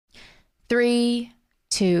3,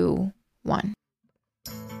 2, 1.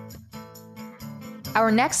 Our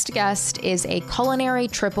next guest is a culinary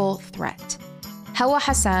triple threat. Hawa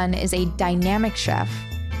Hassan is a dynamic chef,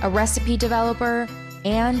 a recipe developer,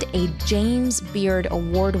 and a James Beard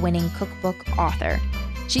award-winning cookbook author.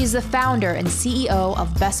 She's the founder and CEO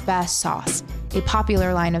of Best Bass Sauce, a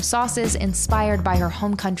popular line of sauces inspired by her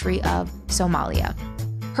home country of Somalia.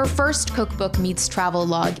 Her first cookbook meets travel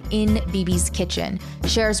log, In Bibi's Kitchen,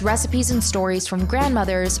 shares recipes and stories from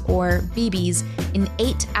grandmothers, or Bibis, in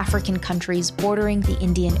 8 African countries bordering the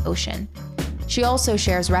Indian Ocean. She also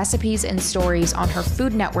shares recipes and stories on her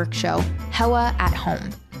Food Network show, Hawa at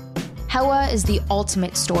Home. Hawa is the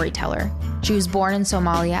ultimate storyteller. She was born in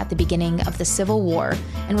Somalia at the beginning of the Civil War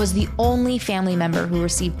and was the only family member who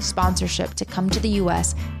received sponsorship to come to the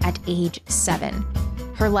US at age 7.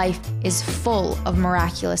 Her life is full of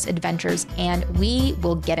miraculous adventures, and we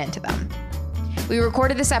will get into them. We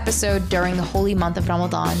recorded this episode during the holy month of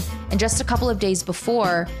Ramadan, and just a couple of days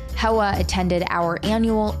before, Hawa attended our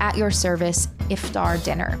annual At Your Service iftar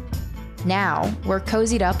dinner. Now, we're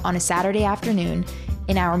cozied up on a Saturday afternoon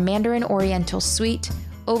in our Mandarin Oriental suite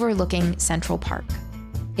overlooking Central Park.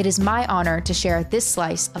 It is my honor to share this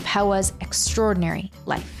slice of Hawa's extraordinary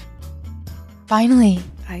life. Finally.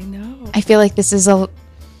 I know. I feel like this is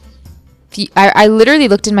I literally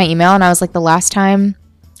looked in my email and I was like, the last time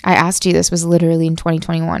I asked you this was literally in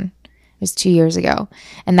 2021. It was 2 years ago.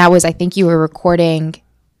 And that was, I think you were recording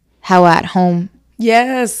Hawa at Home.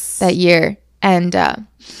 Yes. That year. And,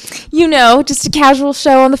 just a casual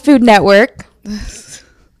show on the Food Network.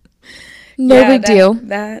 No big deal.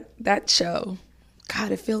 That show.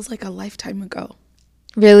 God, it feels like a lifetime ago.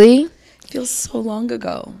 Really? It feels so long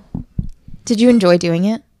ago. Did you enjoy doing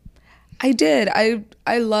it? I did.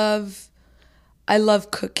 I love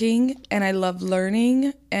cooking, and I love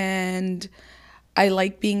learning, and I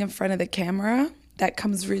like being in front of the camera. That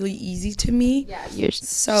comes really easy to me. Yeah, you're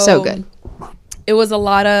so good. It was a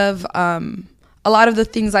lot of the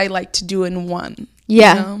things I like to do in one.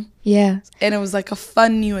 Yeah. You know? Yeah. And it was like a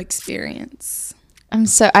fun new experience.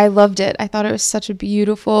 I loved it. I thought it was such a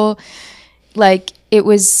beautiful, it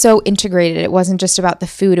was so integrated. It wasn't just about the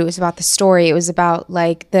food. It was about the story. It was about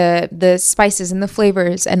the spices and the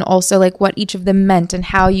flavors, and also what each of them meant and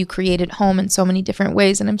how you created home in so many different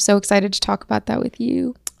ways. And I'm so excited to talk about that with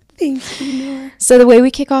you. Thank you, Noor. So the way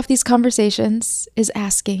we kick off these conversations is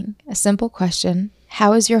asking a simple question.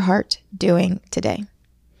 How is your heart doing today?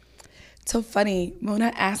 It's so funny.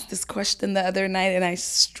 Mona asked this question the other night, and I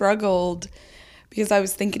struggled because I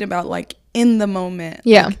was thinking about in the moment.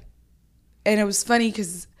 Yeah. And it was funny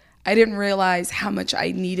because I didn't realize how much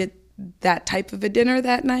I needed that type of a dinner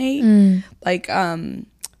that night.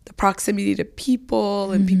 The proximity to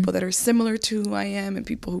people and people that are similar to who I am and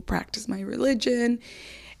people who practice my religion.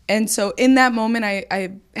 And so in that moment,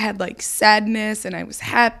 I had sadness, and I was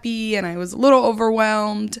happy, and I was a little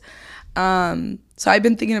overwhelmed. So I've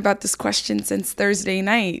been thinking about this question since Thursday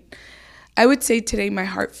night. I would say today my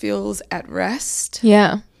heart feels at rest.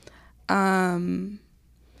 Yeah.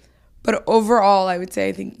 But overall, I would say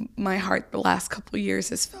I think my heart the last couple of years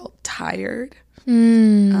has felt tired for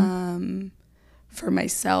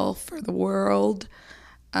myself, for the world.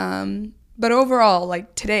 But overall,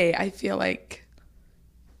 today, I feel like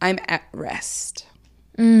I'm at rest.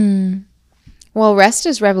 Well, rest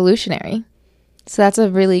is revolutionary. So that's a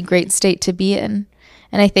really great state to be in.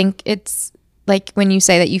 And I think it's when you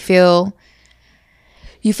say that you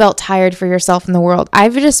felt tired for yourself in the world.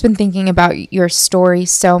 I've just been thinking about your story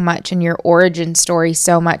so much, and your origin story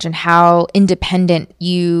so much, and how independent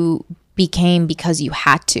you became because you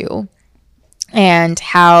had to. And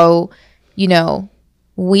how,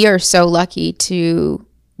 we are so lucky to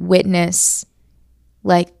witness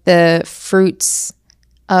the fruits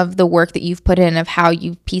of the work that you've put in, of how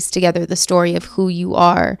you've pieced together the story of who you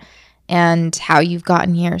are and how you've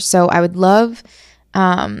gotten here. So I would love,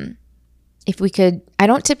 if we could, I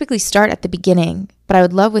don't typically start at the beginning, but I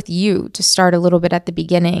would love with you to start a little bit at the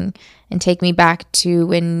beginning and take me back to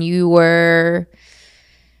when you were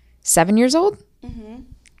 7 years old. Mm-hmm.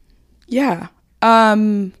 Yeah.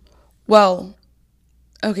 Well,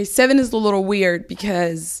 okay, 7 is a little weird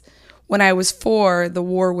because when I was 4, the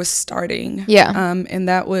war was starting. Yeah. And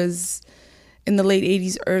that was in the late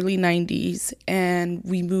 80s, early 90s. And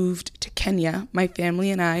we moved to Kenya, my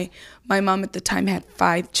family and I. My mom at the time had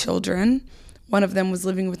 5 children. One of them was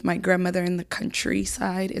living with my grandmother in the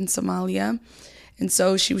countryside in Somalia. And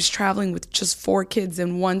so she was traveling with just 4 kids,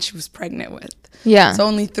 and one she was pregnant with. Yeah. So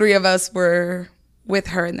only 3 of us were with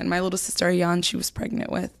her. And then my little sister, Ayan, she was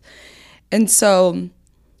pregnant with. And so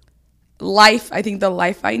life, I think the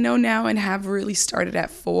life I know now and have really started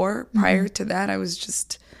at 4. Prior to that, I was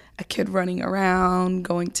just a kid running around,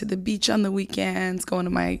 going to the beach on the weekends, going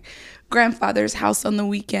to my grandfather's house on the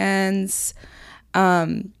weekends.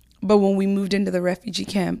 But when we moved into the refugee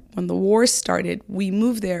camp, when the war started, we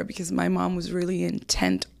moved there because my mom was really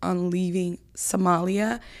intent on leaving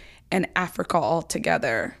Somalia and Africa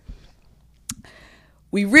altogether.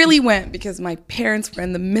 We really went because my parents were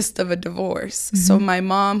in the midst of a divorce. So my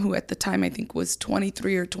mom, who at the time I think was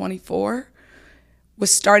 23 or 24,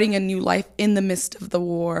 was starting a new life in the midst of the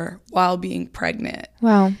war while being pregnant.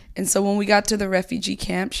 Wow. And so when we got to the refugee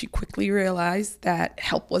camp, she quickly realized that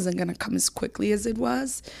help wasn't going to come as quickly as it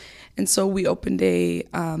was. And so we opened a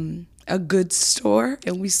goods store,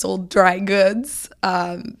 and we sold dry goods.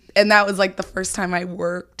 And that was like the first time I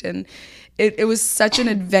worked. And it was such an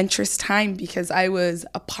adventurous time because I was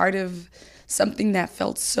a part of something that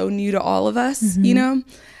felt so new to all of us, you know?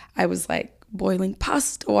 I was like boiling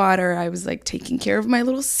pasta water. I was like taking care of my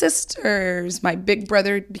little sisters. My big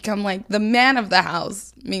brother had become like the man of the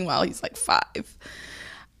house. Meanwhile, he's like 5.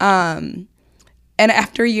 And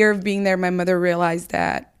after a year of being there, my mother realized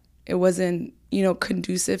that it wasn't, you know,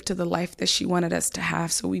 conducive to the life that she wanted us to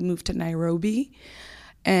have. So we moved to Nairobi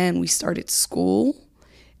and we started school.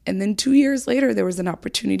 And then 2 years later, there was an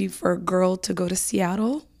opportunity for a girl to go to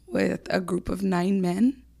Seattle with a group of 9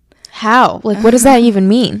 men. How? Like, what does that even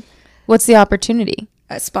mean? What's the opportunity?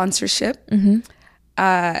 Sponsorship.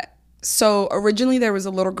 So originally there was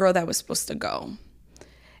a little girl that was supposed to go.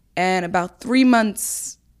 And about 3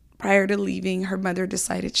 months prior to leaving, her mother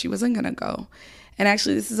decided she wasn't going to go. And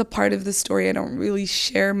actually, this is a part of the story I don't really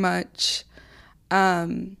share much. But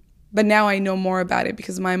now I know more about it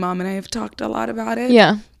because my mom and I have talked a lot about it.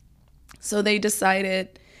 Yeah. So they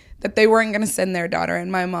decided that they weren't going to send their daughter.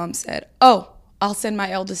 And my mom said, oh, I'll send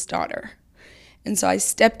my eldest daughter. And so I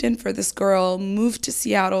stepped in for this girl, moved to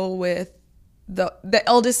Seattle with the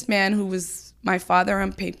eldest man, who was my father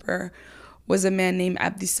on paper, was a man named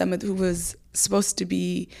Abdi Samad, who was supposed to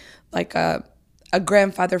be like a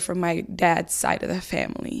grandfather from my dad's side of the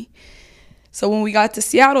family. So when we got to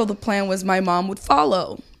Seattle, the plan was my mom would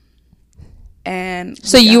follow. And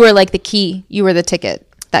so you were like the key. You were the ticket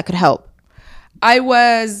that could help. I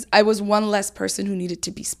was one less person who needed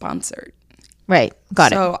to be sponsored. Right.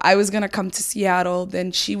 Got it. So I was going to come to Seattle.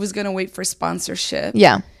 Then she was going to wait for sponsorship.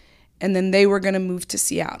 Yeah. And then they were going to move to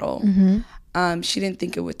Seattle. She didn't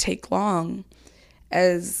think it would take long.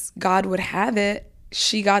 As God would have it,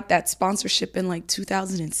 she got that sponsorship in like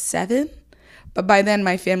 2007. But by then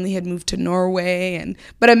my family had moved to Norway.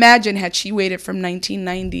 But imagine had she waited from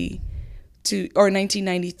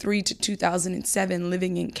 1993 to 2007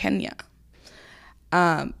 living in Kenya.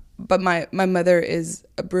 But my mother is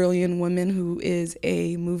a brilliant woman who is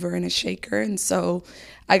a mover and a shaker. And so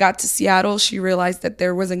I got to Seattle. She realized that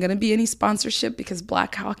there wasn't going to be any sponsorship because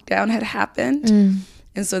Black Hawk Down had happened.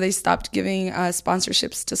 And so they stopped giving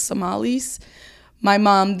sponsorships to Somalis. My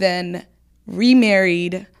mom then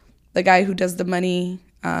remarried the guy who does the money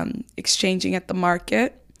exchanging at the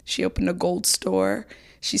market. She opened a gold store.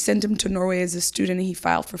 She sent him to Norway as a student, and he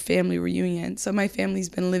filed for family reunion. So my family's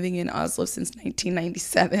been living in Oslo since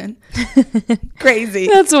 1997. Crazy.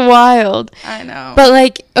 That's wild. I know. But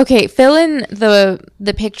like, okay, fill in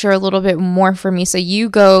the picture a little bit more for me. So you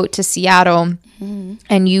go to Seattle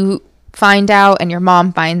and you find out, and your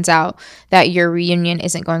mom finds out that your reunion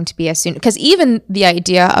isn't going to be as soon. Because even the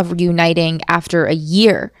idea of reuniting after a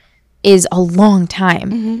year is a long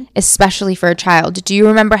time, especially for a child. Do you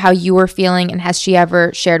remember how you were feeling, and has she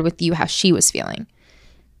ever shared with you how she was feeling?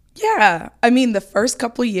 Yeah. I mean, the first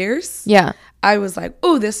couple years, I was like,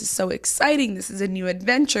 oh, this is so exciting. This is a new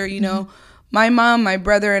adventure. You know, my mom, my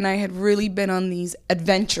brother, and I had really been on these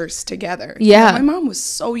adventures together. Yeah. You know, my mom was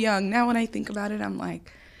so young. Now when I think about it, I'm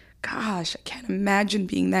like, gosh, I can't imagine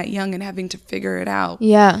being that young and having to figure it out.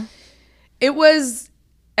 Yeah. It was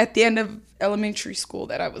at the end of elementary school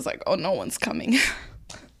that I was like, oh, no one's coming.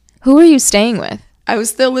 Who were you staying with? I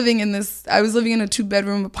was living in a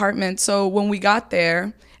 2-bedroom apartment. So when we got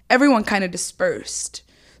there, everyone kind of dispersed.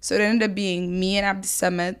 So it ended up being me and Abdi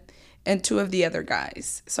Samad and 2 of the other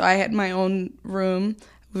guys. So I had my own room.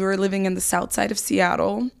 We were living in the south side of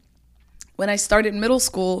Seattle. When I started middle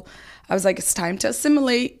school, I was like, it's time to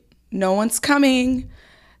assimilate. No one's coming.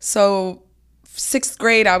 So 6th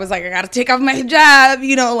grade, I was like, I got to take off my hijab.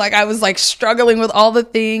 You know, like I was like struggling with all the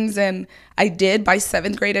things. And I did. By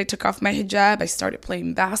 7th grade, I took off my hijab. I started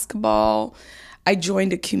playing basketball. I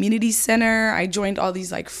joined a community center. I joined all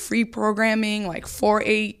these like free programming, like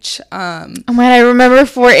 4-H. Oh my God, I remember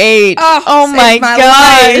 4-H. Oh my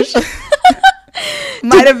gosh.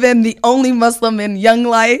 might have been the only Muslim in Young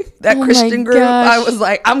Life, that Christian group. Gosh. I was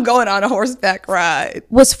like, I'm going on a horseback ride.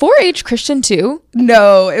 Was 4-H Christian too?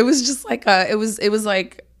 No, it was just like it was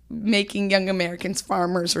like making young Americans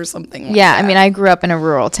farmers or something like Yeah, that. I mean, I grew up in a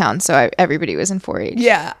rural town, so everybody was in 4-H.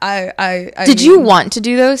 Yeah, I did you want to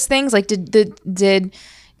do those things? Like, did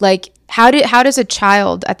like how does a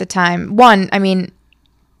child at the time? One, I mean,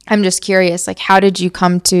 I'm just curious. Like, how did you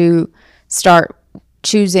come to start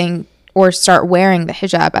choosing or start wearing the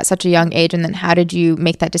hijab at such a young age, and then how did you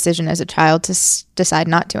make that decision as a child to decide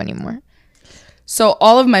not to anymore? So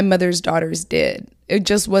all of my mother's daughters did. It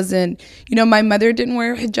just wasn't, my mother didn't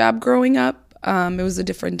wear hijab growing up. It was a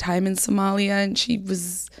different time in Somalia, and she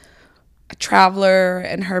was a traveler,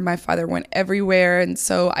 and my father went everywhere. And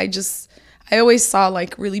so I always saw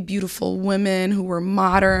like really beautiful women who were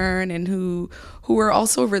modern and who were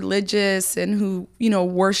also religious and who,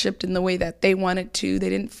 worshiped in the way that they wanted to. They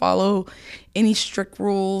didn't follow any strict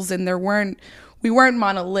rules, and we weren't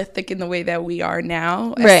monolithic in the way that we are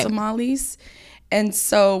now as right. Somalis. And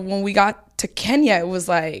so when we got to Kenya, it was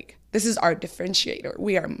like, this is our differentiator.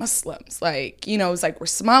 We are Muslims. Like, it was like, we're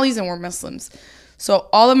Somalis and we're Muslims. So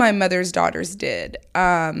all of my mother's daughters did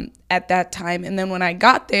at that time. And then when I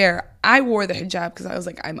got there, I wore the hijab because I was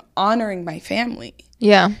like, I'm honoring my family.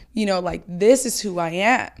 Yeah. Like, this is who I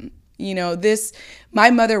am. My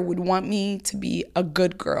mother would want me to be a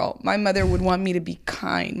good girl. My mother would want me to be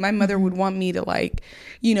kind. My mother would want me to, like,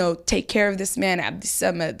 take care of this man, Abdi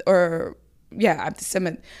Samad,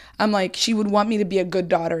 I'm like, she would want me to be a good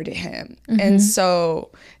daughter to him. Mm-hmm. And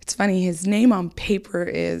so it's funny, his name on paper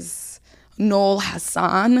is Noel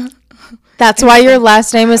Hassan. That's why your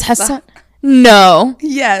last name is Hassan? No.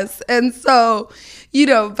 Yes. And so,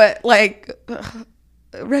 but like,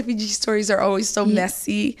 refugee stories are always so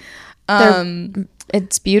messy.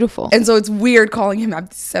 It's beautiful. And so it's weird calling him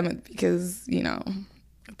Abdi Samad because,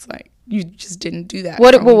 it's like, you just didn't do that.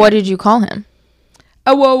 What did you call him?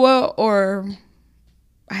 Awowa, or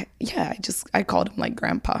I called him like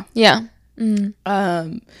grandpa. Yeah. Mm.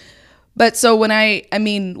 But so when I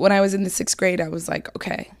was in the 6th grade, I was like,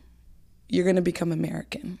 okay, you're going to become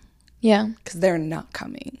American. Yeah. Because they're not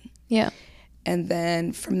coming. Yeah. And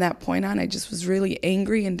then from that point on, I just was really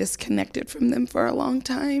angry and disconnected from them for a long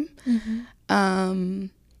time. Mm-hmm.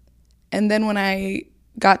 And then when I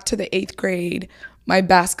got to the 8th grade, my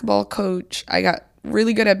basketball coach, I got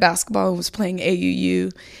really good at basketball and was playing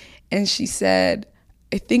AUU. And she said,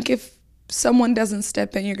 I think if someone doesn't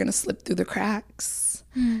step in, you're going to slip through the cracks.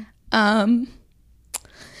 Mm.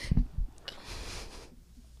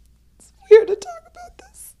 It's weird to talk about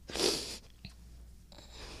this.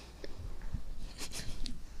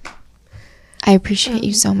 I appreciate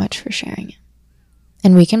you so much for sharing it.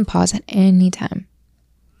 And we can pause at any time.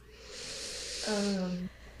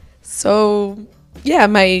 So, yeah,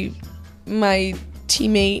 my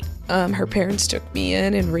teammate, her parents took me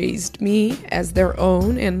in and raised me as their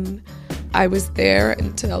own, and I was there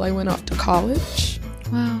until I went off to college.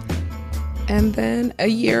 Wow. And then a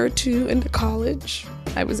year or two into college,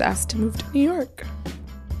 I was asked to move to New York.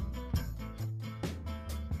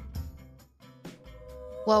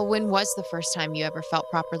 Well, when was the first time you ever felt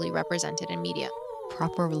properly represented in media?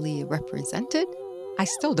 Properly represented? I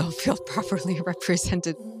still don't feel properly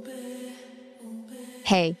represented.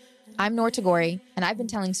 Hey, I'm Noor Tagore, and I've been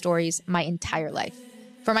telling stories my entire life.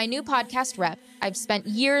 For my new podcast, Rep, I've spent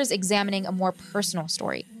years examining a more personal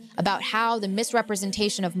story about how the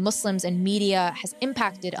misrepresentation of Muslims in media has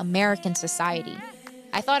impacted American society.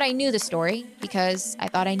 I thought I knew the story because I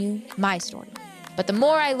thought I knew my story. But the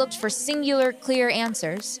more I looked for singular, clear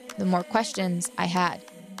answers, the more questions I had.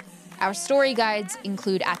 Our story guides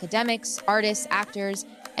include academics, artists, actors,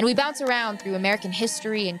 and we bounce around through American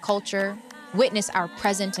history and culture, witness our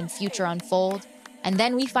present and future unfold, and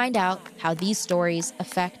then we find out how these stories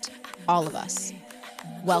affect all of us.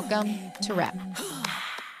 Welcome to Rep.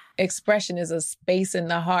 Expression is a space in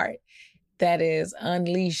the heart that is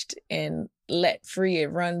unleashed and let free. It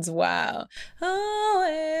runs wild.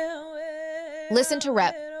 Listen to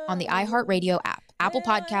Rep on the iHeartRadio app, Apple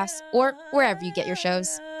Podcasts, or wherever you get your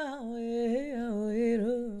shows.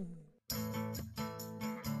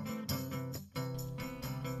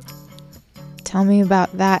 Tell me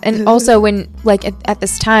about that. And also, when, like, at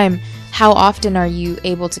this time, how often are you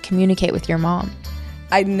able to communicate with your mom?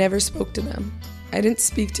 I never spoke to them. I didn't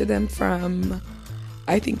speak to them from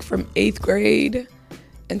 8th grade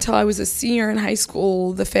until I was a senior in high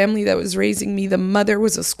school. The family that was raising me, the mother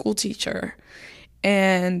was a school teacher.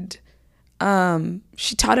 And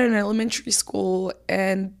she taught at an elementary school,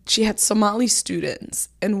 and she had Somali students.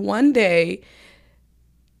 And one day,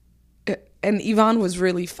 and Yvonne was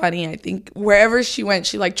really funny. I think wherever she went,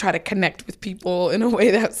 she like tried to connect with people in a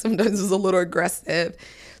way that sometimes was a little aggressive.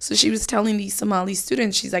 So she was telling these Somali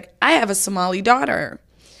students, she's like, I have a Somali daughter.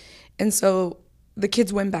 And so the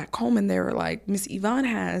kids went back home and they were like, Miss Yvonne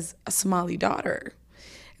has a Somali daughter.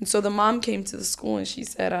 And so the mom came to the school and she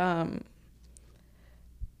said,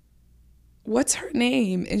 what's her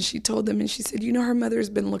name? And she told them, and she said, you know, her mother's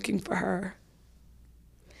been looking for her.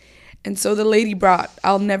 And so the lady brought,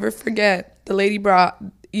 I'll never forget, the lady brought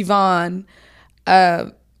Yvonne,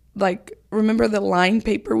 like, remember the line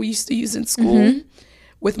paper we used to use in school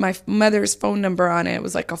with my mother's phone number on it? It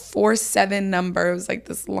was like a 47 number. It was like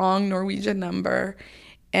this long Norwegian number.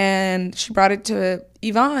 And she brought it to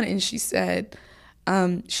Yvonne and she said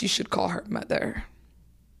she should call her mother.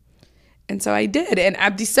 And so I did. And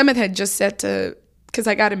Abdi Samad had just said to, because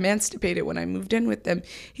I got emancipated when I moved in with them,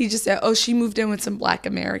 he just said, oh, she moved in with some Black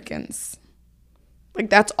Americans. Like,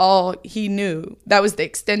 that's all he knew. That was the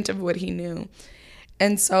extent of what he knew.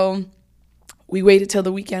 And so we waited till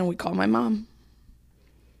the weekend. We called my mom.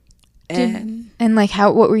 And like,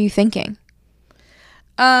 what were you thinking?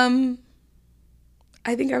 I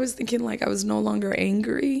think I was thinking, like, I was no longer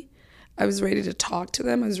angry. I was ready to talk to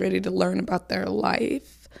them. I was ready to learn about their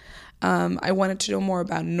life. I wanted to know more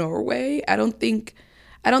about Norway. I don't think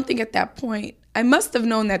at that point, I must have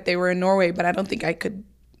known that they were in Norway, but I don't think I could,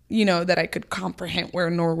 that I could comprehend where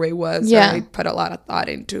Norway was. Yeah. I put a lot of thought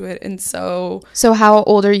into it. And so how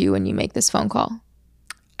old are you when you make this phone call?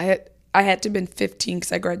 I had to have been 15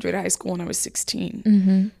 because I graduated high school when I was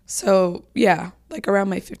 16. So yeah, like around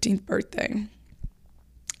my 15th birthday.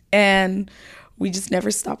 And we just never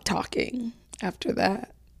stopped talking after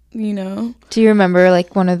that. Do you remember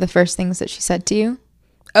like one of the first things that she said to you?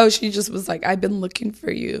 Oh, she just was like, I've been looking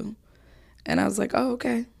for you. And I was like, oh,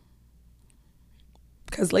 okay.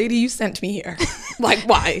 Because lady, you sent me here. Like,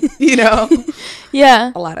 why?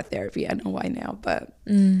 Yeah. A lot of therapy. I know why now. But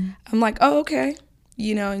I'm like, oh, okay.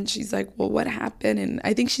 And she's like, well, what happened? And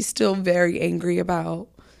I think she's still very angry about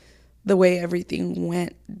the way everything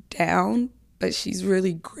went down. But she's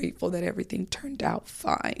really grateful that everything turned out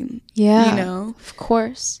fine. Yeah, of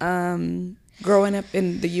course. Growing up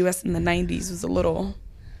in the U.S. in the 90s was a little,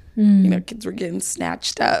 kids were getting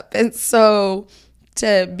snatched up. And so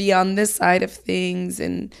to be on this side of things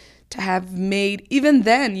and to have made, even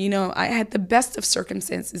then, I had the best of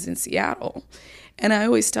circumstances in Seattle. And I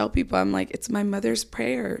always tell people, I'm like, it's my mother's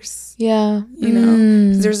prayers. Yeah.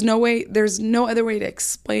 'Cause there's no other way to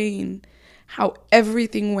explain how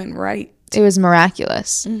everything went right. It was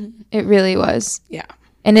miraculous. It really was. Yeah.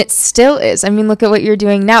 And it still is. I mean, look at what you're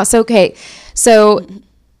doing now. So, okay. So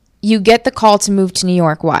you get the call to move to New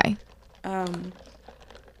York. Why?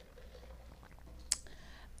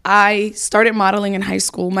 I started modeling in high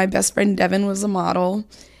school. My best friend Devin was a model.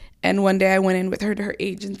 And one day I went in with her to her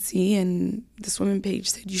agency and this woman, Paige,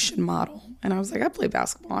 said, you should model. And I was like, I play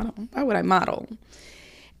basketball. Why would I model?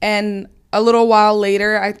 And a little while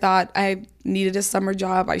later, I thought I needed a summer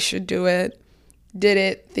job. I should do it. Did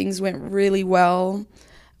it. Things went really well.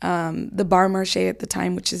 The Bar Marché at the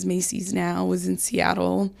time, which is Macy's now, was in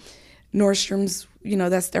Seattle. Nordstrom's,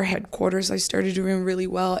 that's their headquarters. I started doing really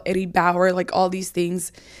well. Eddie Bauer, like all these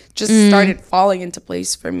things just started falling into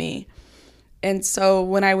place for me. And so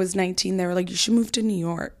when I was 19, they were like, you should move to New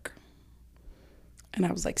York. And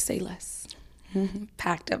I was like, say less.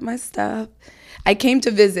 Packed up my stuff. I came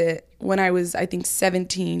to visit when I was, I think,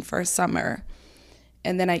 17 for a summer.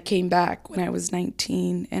 And then I came back when I was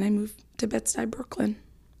 19 and I moved to Bed-Stuy, Brooklyn.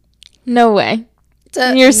 No way.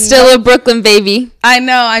 You're still a Brooklyn baby. I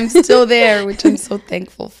know. I'm still there, which I'm so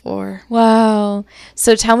thankful for. Wow.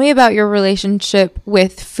 So tell me about your relationship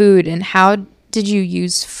with food and how did you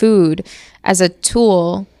use food as a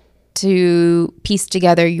tool to piece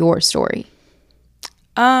together your story?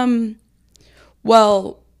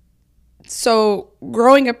 Well, so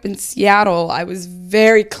growing up in Seattle, I was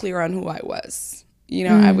very clear on who I was.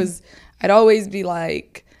 I'd always be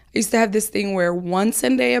like, I used to have this thing where one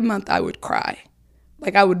Sunday a month I would cry.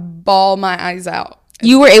 Like I would bawl my eyes out.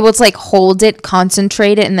 You were able to like hold it,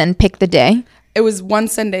 concentrate it, and then pick the day? It was one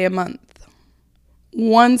Sunday a month.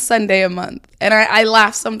 One Sunday a month. And I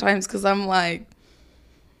laugh sometimes because I'm like,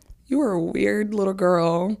 you were a weird little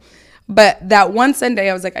girl. But that one Sunday,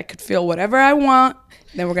 I was like, I could feel whatever I want.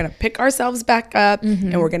 Then we're going to pick ourselves back up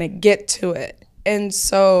and we're going to get to it. And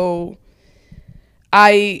so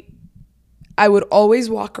I would always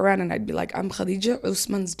walk around and I'd be like, I'm Khadija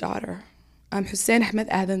Usman's daughter. I'm Hussein Ahmed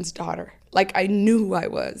Adan's daughter. Like I knew who I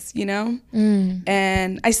was,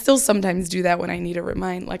 And I still sometimes do that when I need to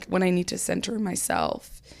remind, like when I need to center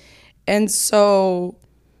myself. And so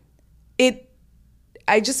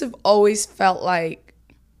I just have always felt like,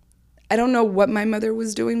 I don't know what my mother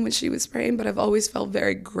was doing when she was praying, but I've always felt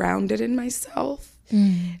very grounded in myself.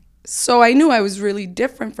 So I knew I was really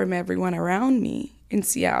different from everyone around me in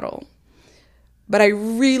Seattle. But I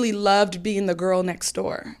really loved being the girl next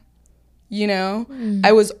door. You know,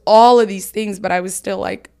 I was all of these things, but I was still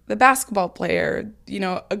like the basketball player, you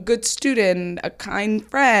know, a good student, a kind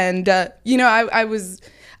friend. You know, I was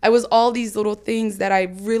all these little things that I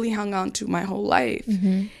really hung on to my whole life.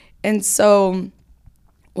 And so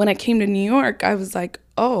when I came to New York, I was like,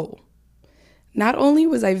 oh, not only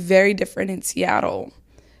was I very different in Seattle,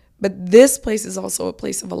 but this place is also a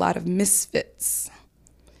place of a lot of misfits.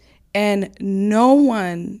 And no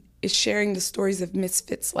one is sharing the stories of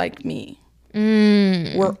misfits like me.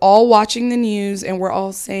 We're all watching the news and we're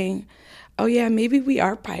all saying, oh yeah, maybe we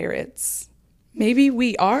are pirates. Maybe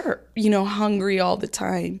we are, you know, hungry all the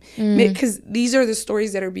time. Because these are the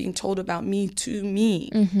stories that are being told about me to me.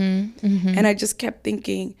 And I just kept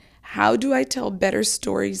thinking, how do I tell better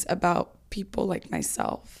stories about people like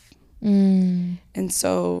myself? And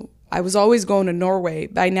so I was always going to Norway.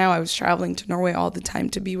 By now I was traveling to Norway all the time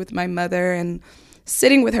to be with my mother, and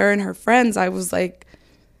sitting with her and her friends, I was like,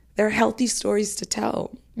 there are healthy stories to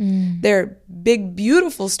tell. They're big,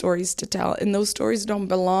 beautiful stories to tell. And those stories don't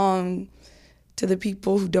belong to the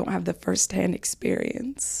people who don't have the firsthand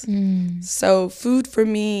experience. So food for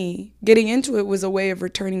me, getting into it was a way of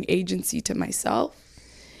returning agency to myself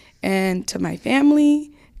and to my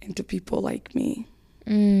family and to people like me.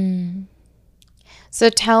 So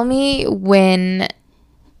tell me when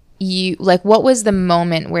you, like, what was the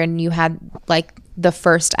moment when you had, like, the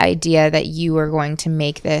first idea that you were going to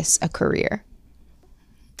make this a career?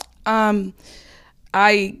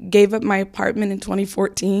 I gave up my apartment in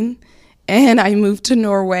 2014 and I moved to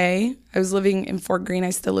Norway. I was living in Fort Greene.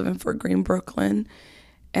 I still live in Fort Greene, Brooklyn.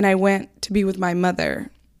 And I went to be with my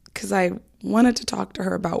mother because I wanted to talk to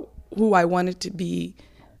her about who I wanted to be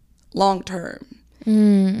long term.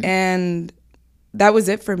 And that was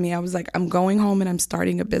it for me. I was like, I'm going home and I'm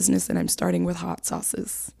starting a business, and I'm starting with hot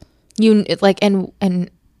sauces. You like,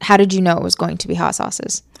 and how did you know it was going to be hot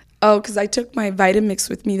sauces? Oh, because I took my Vitamix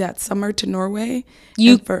with me that summer to Norway.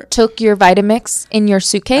 You took your Vitamix in your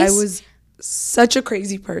suitcase? I was such a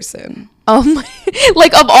crazy person.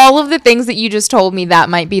 Like, of all of the things that you just told me, that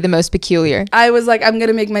might be the most peculiar. I was like, I'm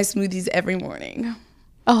gonna make my smoothies every morning.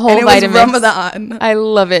 A whole and it Vitamix. was Ramadan. I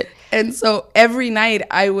love it. And so every night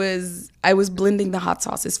I was blending the hot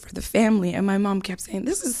sauces for the family, and my mom kept saying,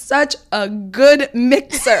 "This is such a good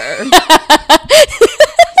mixer."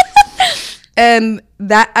 And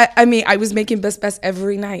that I mean, I was making best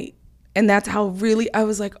every night. And that's how really I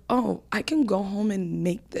was like, oh, I can go home and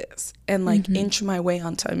make this and like inch my way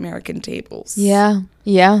onto American tables. Yeah.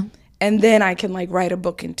 And then I can like write a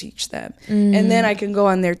book and teach them. And then I can go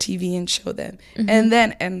on their TV and show them. And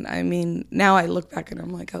I mean, now I look back and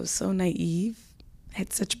I'm like, I was so naive. I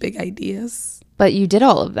had such big ideas. But you did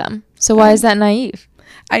all of them. So why is that naive?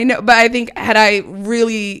 I know, but I think had I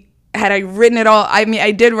written it all, I mean,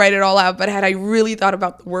 I did write it all out, but had I really thought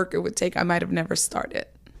about the work it would take, I might have never started.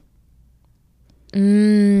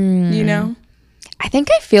 You know? I think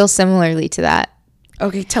I feel similarly to that.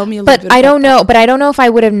 Okay, tell me a little bit But I don't know. that. But I don't know if I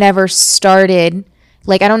would have never started.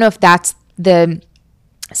 Like, I don't know if that's the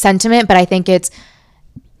sentiment, but I think it's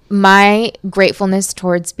my gratefulness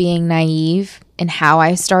towards being naive and how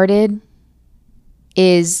I started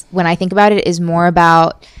is, when I think about it, is more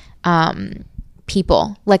about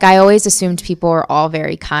people. Like, I always assumed people were all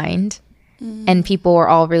very kind and people were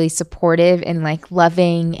all really supportive and like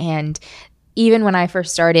loving. And even when I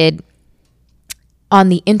first started on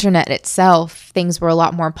the internet itself, things were a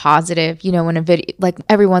lot more positive. You know, when a video, like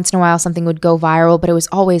every once in a while something would go viral, but it was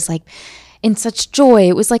always like in such joy.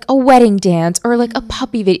 It was like a wedding dance or like a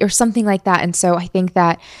puppy video or something like that. And so I think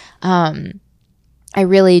that I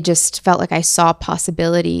really just felt like I saw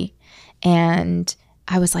possibility, and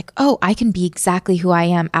I was like, oh, I can be exactly who I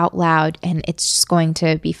am out loud and it's just going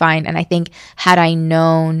to be fine. And I think had I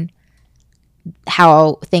known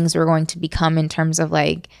how things were going to become in terms of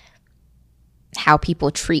like how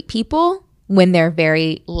people treat people when they're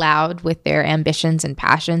very loud with their ambitions and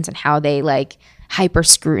passions, and how they like hyper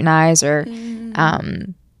scrutinize or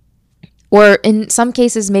in some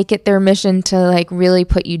cases make it their mission to like really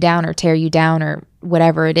put you down or tear you down or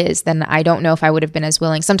whatever it is, then I don't know if I would have been as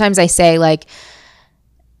willing. Sometimes I say, like,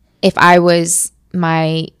 if I was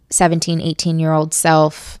my 17, 18-year-old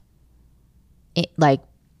self, like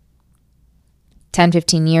 10,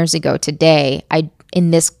 15 years ago today,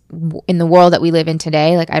 in the world that we live in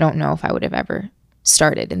today, like, I don't know if I would have ever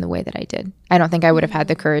started in the way that I did. I don't think I would have had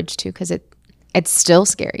the courage to, because it's still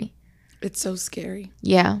scary. It's so scary.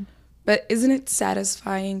 Yeah. But isn't it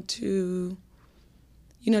satisfying to,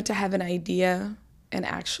 to have an idea and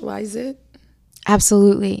actualize it?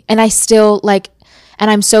 Absolutely. And I still and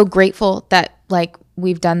I'm so grateful that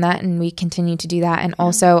we've done that and we continue to do that. And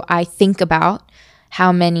also I think about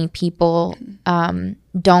how many people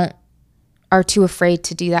are too afraid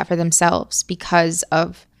to do that for themselves because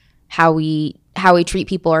of how we treat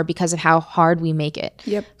people, or because of how hard we make it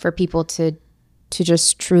for people to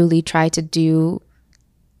just truly try to do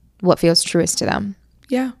what feels truest to them.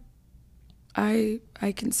 Yeah. I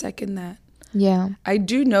can second that. Yeah. I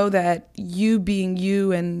do know that you being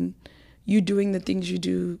you and you doing the things you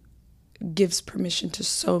do gives permission to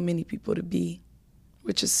so many people to be,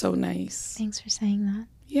 which is so nice. Thanks for saying that.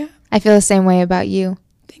 Yeah. I feel the same way about you.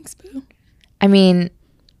 Thanks, boo. I mean,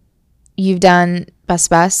 you've done Bus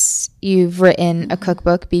Bus. You've written a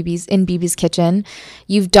cookbook, Bibi's Kitchen.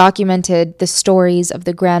 You've documented the stories of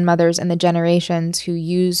the grandmothers and the generations who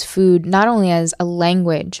use food not only as a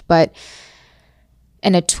language,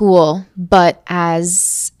 and a tool, but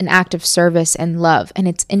as an act of service and love. And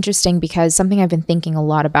it's interesting because something I've been thinking a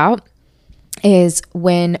lot about is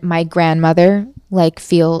when my grandmother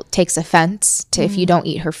takes offense to if you don't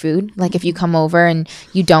eat her food. Like if you come over and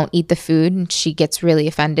you don't eat the food and she gets really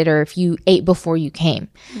offended, or if you ate before you came,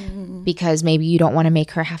 because maybe you don't want to make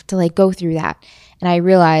her have to go through that. And I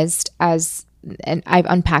realized and I've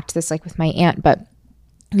unpacked this with my aunt, but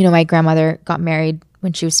my grandmother got married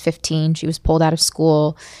when she was 15. She was pulled out of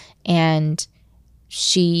school, and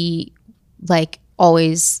she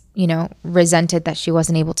always, resented that she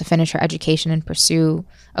wasn't able to finish her education and pursue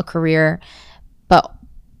a career. But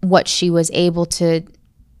what she was able to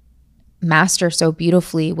master so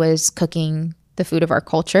beautifully was cooking the food of our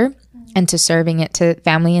culture and to serving it to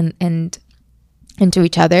family and to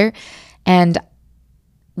each other. And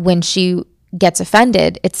when she gets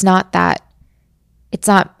offended, it's not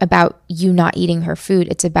about you not eating her food.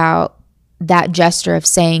 It's about that gesture of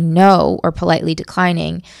saying no or politely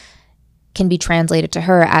declining can be translated to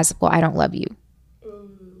her as, well, I don't love you.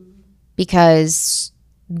 Because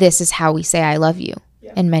this is how we say I love you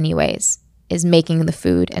in many ways, is making the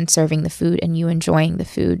food and serving the food and you enjoying the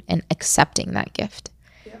food and accepting that gift.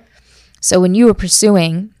 Yeah. So when you were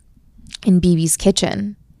pursuing in Bibi's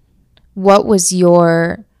Kitchen, what was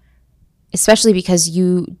especially because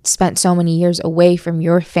you spent so many years away from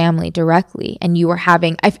your family directly, and you were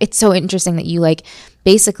it's so interesting that you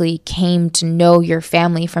basically came to know your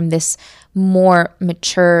family from this more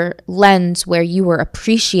mature lens where you were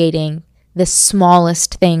appreciating the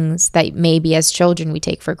smallest things that maybe as children we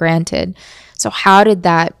take for granted. So how did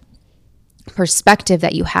that perspective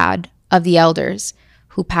that you had of the elders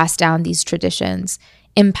who passed down these traditions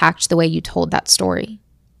impact the way you told that story?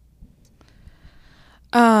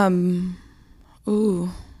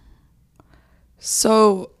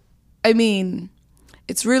 So, I mean,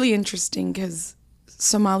 it's really interesting because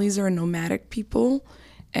Somalis are a nomadic people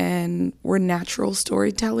and we're natural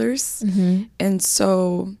storytellers. Mm-hmm. And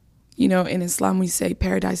so, in Islam, we say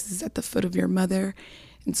paradise is at the foot of your mother.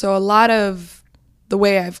 And so a lot of the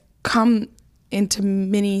way I've come into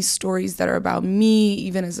many stories that are about me,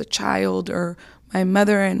 even as a child, or my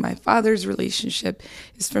mother and my father's relationship,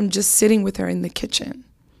 is from just sitting with her in the kitchen,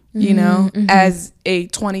 as a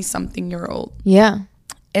 20-something-year-old. Yeah.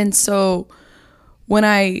 And so when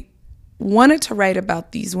I wanted to write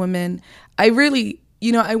about these women, I really,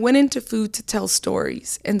 I went into food to tell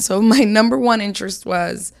stories. And so my number one interest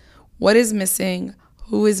was, what is missing?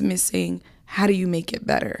 Who is missing? How do you make it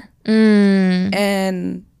better?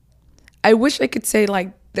 And I wish I could say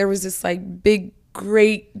there was this big,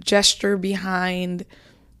 great gesture behind,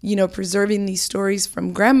 preserving these stories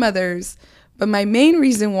from grandmothers. But my main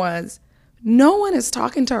reason was no one is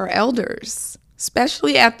talking to our elders,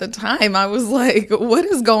 especially at the time. I was like, what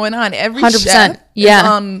is going on? Every 100%. Chef is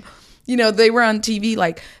on, they were on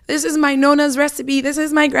TV this is my Nona's recipe. This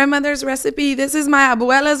is my grandmother's recipe. This is my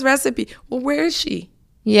abuela's recipe. Well, where is she?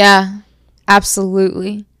 Yeah,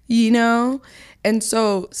 absolutely. And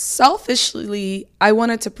so selfishly, I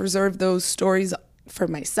wanted to preserve those stories for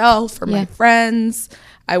myself, for my friends.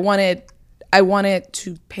 I wanted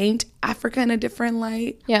to paint Africa in a different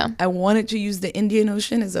light. Yeah. I wanted to use the Indian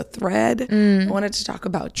Ocean as a thread. I wanted to talk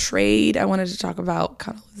about trade. I wanted to talk about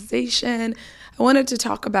colonization. I wanted to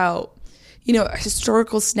talk about,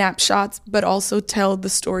 historical snapshots, but also tell the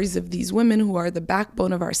stories of these women who are the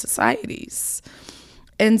backbone of our societies.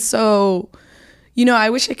 And so, I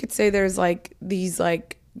wish I could say there's these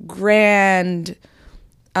grand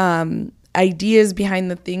ideas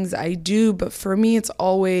behind the things I do, but for me, it's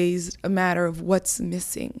always a matter of what's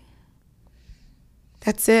missing.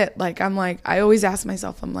 that's it. Like, I always ask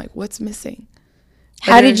myself, I'm like, what's missing?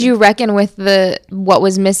 How did you reckon with what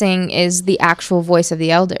was missing is the actual voice of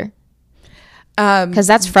the elder? Because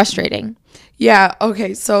that's frustrating. Yeah.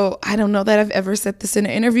 Okay. So I don't know that I've ever said this in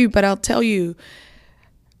an interview, but I'll tell you,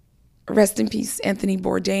 rest in peace, Anthony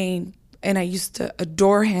Bourdain. And I used to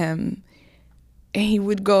adore him. And he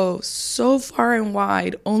would go so far and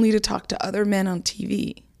wide only to talk to other men on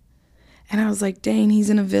TV. And I was like, dang, he's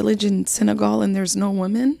in a village in Senegal and there's no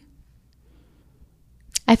women?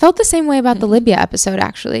 I felt the same way about the Libya episode,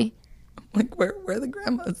 actually. Like, where are the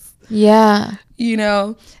grandmas? Yeah. You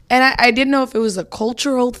know? And I didn't know if it was a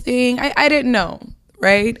cultural thing. I didn't know,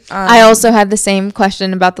 right? I also had the same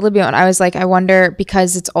question about the Libya one. I was like, I wonder,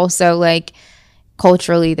 because it's also like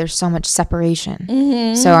culturally there's so much separation.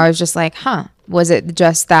 Mm-hmm. So I was just like, was it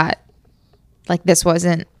just that, like, this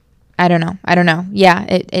wasn't, I don't know. Yeah,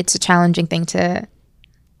 it's a challenging thing to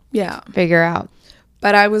figure out.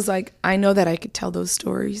 But I was like, I know that I could tell those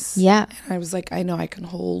stories. Yeah. And I was like, I know I can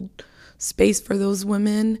hold space for those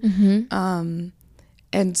women. Mm-hmm.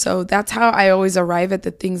 And so that's how I always arrive at the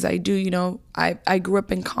things I do. You know, I grew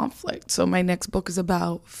up in conflict. So my next book is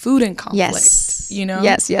about food and conflict. Yes. You know?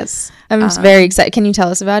 Yes. I'm very excited. Can you tell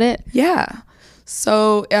us about it? Yeah.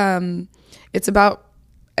 So it's about,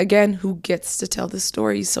 again, who gets to tell the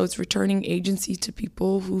story. So it's returning agency to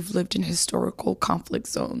people who've lived in historical conflict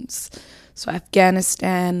zones. So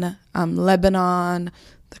Afghanistan, Lebanon,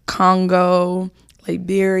 the Congo,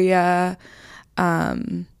 Liberia,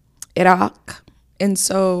 Iraq. And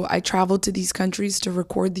so I traveled to these countries to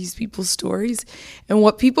record these people's stories. And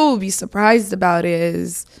what people will be surprised about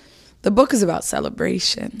is the book is about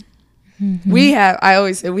celebration. Mm-hmm. I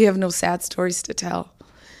always say, we have no sad stories to tell.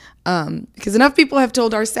 Because enough people have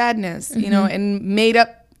told our sadness, you know, and made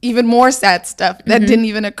up even more sad stuff that didn't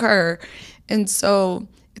even occur. And so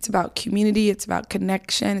it's about community, it's about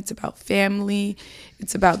connection, it's about family,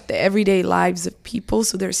 it's about the everyday lives of people.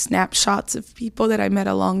 So there's snapshots of people that I met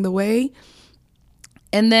along the way.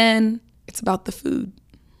 And then it's about the food,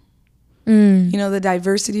 you know, the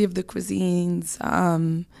diversity of the cuisines.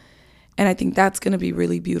 And I think that's going to be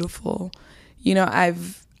really beautiful. You know,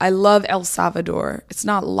 I love El Salvador. It's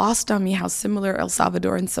not lost on me how similar El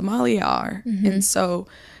Salvador and Somalia are. Mm-hmm. And so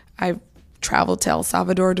I traveled to El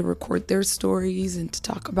Salvador to record their stories and to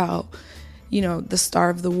talk about, you know, the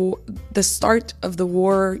start of the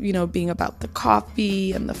war, you know, being about the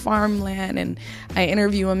coffee and the farmland. And I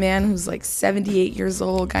interview a man who's like 78 years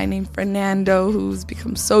old, a guy named Fernando, who's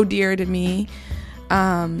become so dear to me.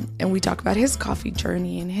 And we talk about his coffee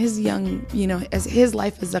journey and his young, you know, as his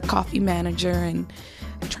life as a coffee manager. And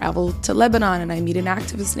I travel to Lebanon and I meet an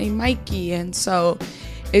activist named Mikey. And so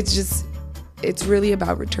it's really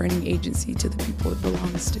about returning agency to the people it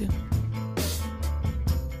belongs to.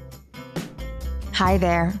 Hi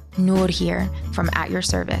there, Noor here from At Your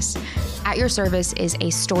Service. At Your Service is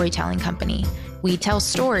a storytelling company. We tell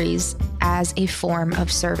stories as a form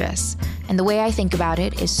of service. And the way I think about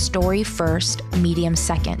it is story first, medium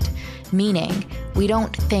second. Meaning, we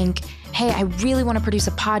don't think, hey, I really want to produce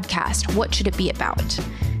a podcast. What should it be about?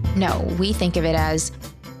 No, we think of it as,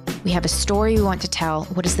 we have a story we want to tell.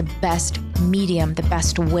 What is the best medium, the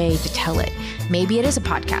best way to tell it? Maybe it is a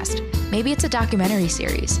podcast. Maybe it's a documentary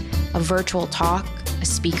series, a virtual talk, a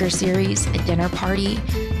speaker series, a dinner party.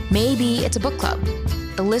 Maybe it's a book club.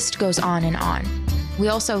 The list goes on and on. We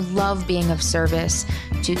also love being of service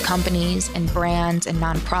to companies and brands and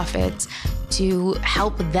nonprofits to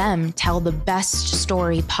help them tell the best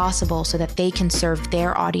story possible so that they can serve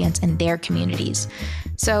their audience and their communities.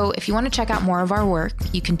 So if you want to check out more of our work,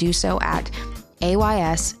 you can do so at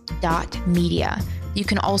ays.media. You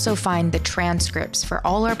can also find the transcripts for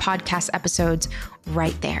all our podcast episodes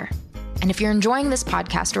right there. And if you're enjoying this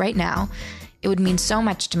podcast right now, it would mean so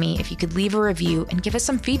much to me if you could leave a review and give us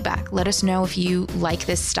some feedback. Let us know if you like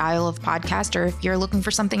this style of podcast or if you're looking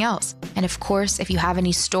for something else. And of course, if you have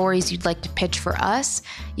any stories you'd like to pitch for us,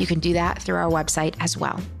 you can do that through our website as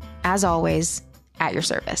well. As always, at your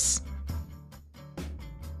service.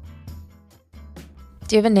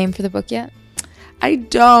 Do you have a name for the book yet? I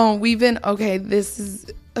don't. This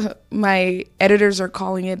is, my editors are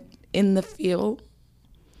calling it In the Field.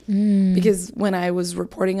 Because when I was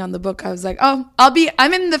reporting on the book, I was like,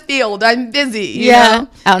 I'm in the field. I'm busy. You know?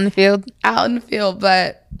 Out in the field. Out in the field.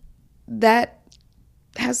 But that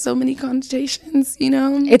has so many connotations, you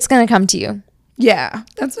know? It's going to come to you. Yeah,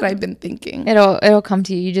 that's what I've been thinking. It'll come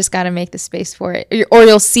to you. You just got to make the space for it. Or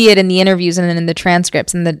you'll see it in the interviews and in the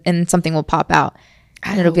transcripts and something will pop out.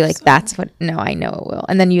 And it'll be like, so. That's what, no, I know it will.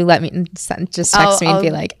 And then you let me, just text me and be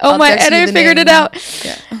like, oh, my editor figured it out.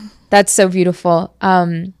 Yeah. That's so beautiful.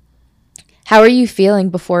 How are you feeling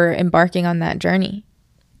before embarking on that journey?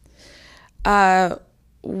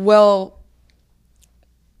 Well,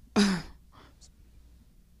 I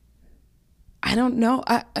don't know.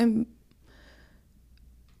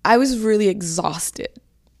 I was really exhausted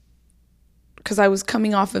because I was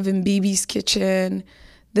coming off of Mbibi's Kitchen,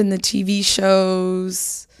 then the TV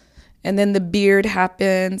shows, and then the Beard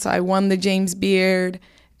happened. So I won the James Beard,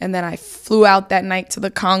 and then I flew out that night to the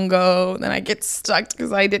Congo. Then I get stuck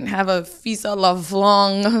because I didn't have a visa la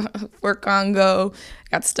longue for Congo.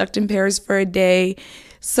 Got stuck in Paris for a day.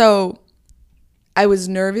 So I was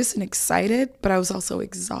nervous and excited, but I was also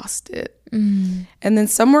exhausted. And then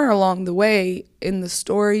somewhere along the way, in the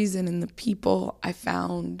stories and in the people, I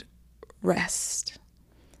found rest.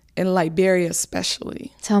 In Liberia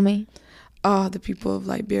especially. Tell me. Oh, the people of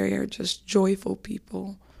Liberia are just joyful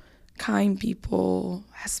people, kind people,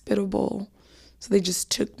 hospitable. So they just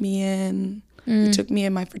took me in. They took me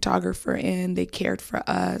and my photographer in. They cared for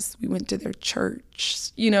us. We went to their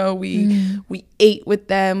church. You know, we ate with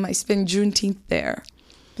them. I spent Juneteenth there.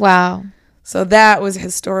 Wow. So that was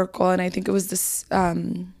historical, and I think it was this. I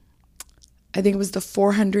think it was the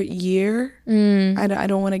 400 year. I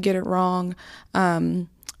don't want to get it wrong.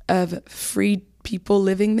 Of free people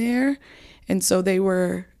living there, and so they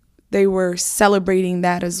were celebrating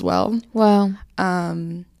that as well. Wow.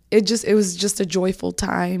 It was just a joyful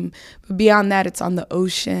time. But beyond that, it's on the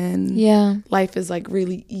ocean. Yeah. Life is like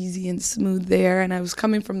really easy and smooth there. And I was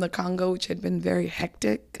coming from the Congo, which had been very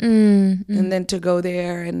hectic. And then to go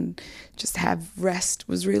there and just have rest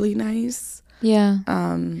was really nice. Yeah.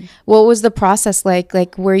 What was the process like?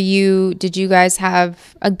 Like, did you guys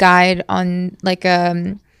have a guide on like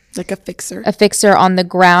a fixer on the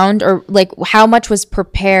ground, or like how much was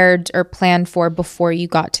prepared or planned for before you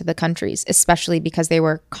got to the countries, especially because they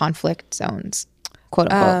were conflict zones,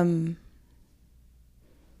 quote unquote?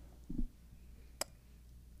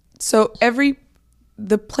 So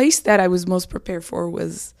the place that I was most prepared for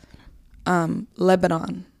was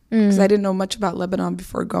Lebanon, because I didn't know much about Lebanon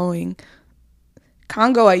before going.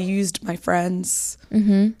 Congo, I used my friends.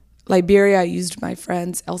 Liberia, I used my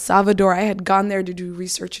friends. El Salvador, I had gone there to do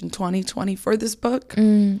research in 2020 for this book.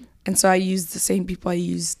 And so I used the same people I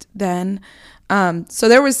used then. So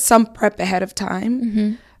there was some prep ahead of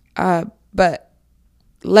time. But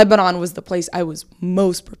Lebanon was the place I was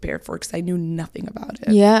most prepared for because I knew nothing about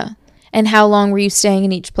it. Yeah. And how long were you staying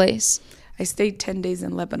in each place? I stayed 10 days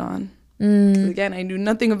in Lebanon. 'Cause again, I knew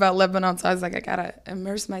nothing about Lebanon, so I was like, I gotta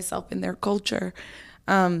immerse myself in their culture.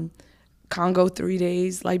 Congo 3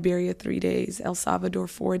 days, Liberia 3 days, El Salvador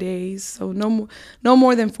 4 days. So no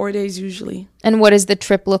more than 4 days usually. And what does the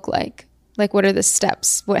trip look like? Like, what are the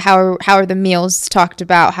steps? How are the meals talked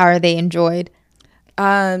about? How are they enjoyed?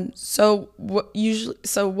 So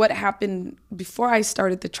what happened before I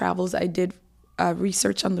started the travels? I did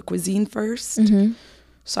research on the cuisine first.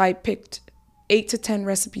 So I picked 8 to 10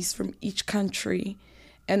 recipes from each country,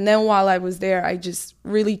 and then while I was there, I just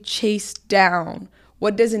really chased down,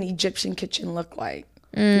 what does an Egyptian kitchen look like?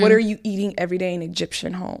 What are you eating every day in an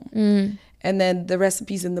Egyptian home? And then the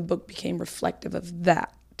recipes in the book became reflective of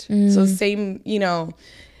that. So same, in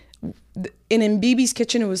Mbibi's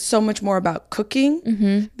Kitchen, it was so much more about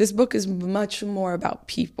cooking. This book is much more about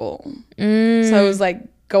people. So it was like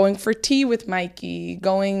going for tea with Mikey,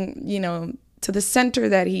 going, to the center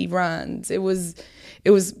that he runs.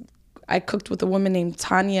 I cooked with a woman named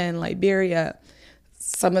Tanya in Liberia.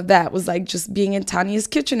 Some of that was like just being in Tanya's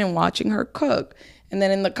kitchen and watching her cook. And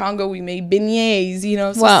then in the Congo, we made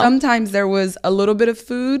beignets, So sometimes there was a little bit of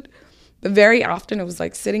food, but very often it was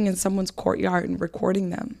like sitting in someone's courtyard and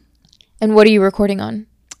recording them. And what are you recording on?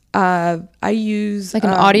 I use... Like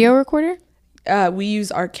an audio recorder? We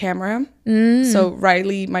use our camera. So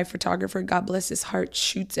Riley, my photographer, God bless his heart,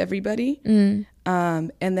 shoots everybody.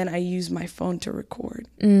 And then I use my phone to record.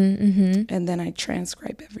 And then I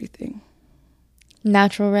transcribe everything.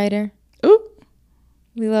 Natural writer. Ooh.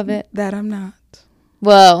 We love it. That I'm not.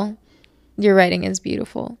 Well, your writing is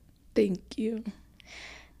beautiful. Thank you.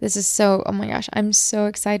 This is oh my gosh, I'm so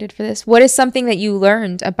excited for this. What is something that you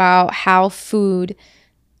learned about how food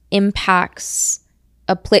impacts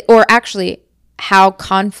a place, or actually how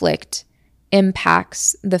conflict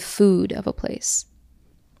impacts the food of a place?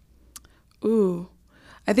 Ooh.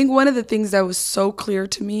 I think one of the things that was so clear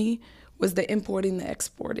to me was the importing, the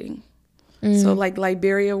exporting. So like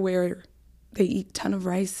Liberia, where they eat a ton of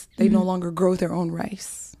rice, they no longer grow their own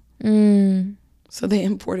rice. So they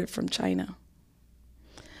import it from China.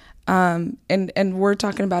 And we're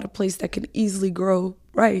talking about a place that can easily grow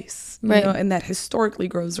rice, and that historically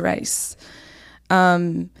grows rice.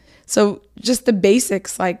 So just the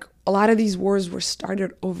basics, like a lot of these wars were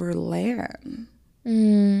started over land,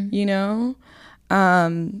 you know?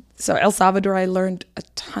 So El Salvador, I learned a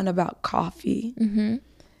ton about coffee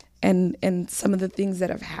and some of the things that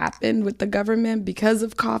have happened with the government because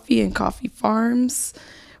of coffee and coffee farms,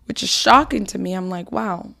 which is shocking to me. I'm like,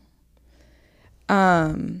 wow.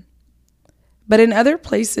 But in other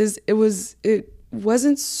places, it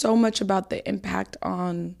wasn't so much about the impact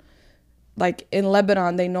on, like in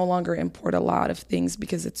Lebanon, they no longer import a lot of things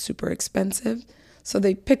because it's super expensive. So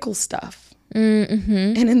they pickle stuff.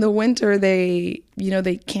 Mm-hmm. And in the winter, they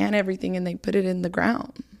can everything and they put it in the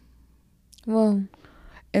ground. Whoa.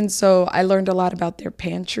 And so I learned a lot about their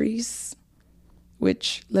pantries,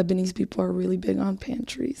 which Lebanese people are really big on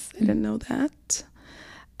pantries. I didn't know that.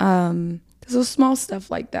 So small stuff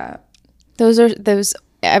like that.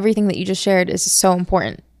 Everything that you just shared is so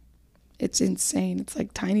important. It's insane. It's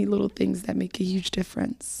like tiny little things that make a huge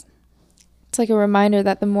difference. It's like a reminder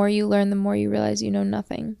that the more you learn, the more you realize you know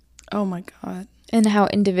nothing. Oh my God. And how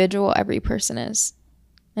individual every person is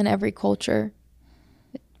and every culture.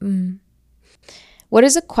 What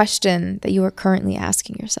is a question that you are currently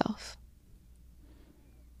asking yourself?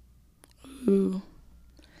 Ooh.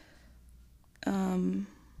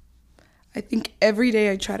 I think every day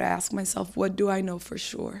I try to ask myself, what do I know for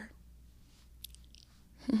sure?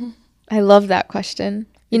 I love that question.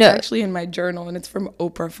 It's actually in my journal, and it's from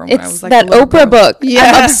Oprah from when I was like that Oprah book.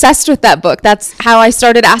 Yeah. I'm obsessed with that book. That's how I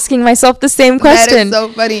started asking myself the same question. That is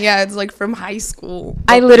so funny. Yeah, it's like from high school.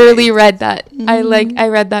 I literally read that. I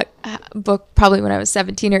read that book probably when I was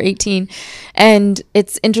 17 or 18. And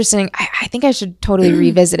it's interesting. I think I should totally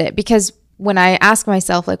revisit it, because when I ask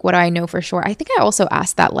myself, like, what do I know for sure? I think I also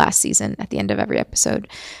asked that last season at the end of every episode.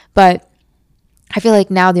 But I feel like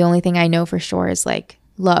now the only thing I know for sure is like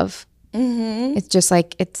love. Mm-hmm. It's just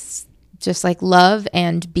like love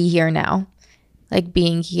and be here now, like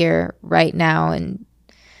being here right now, and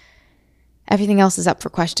everything else is up for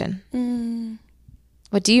question.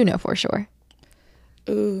 What do you know for sure?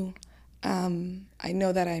 I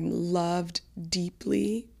know that I'm loved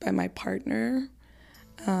deeply by my partner.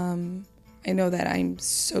 I know that I'm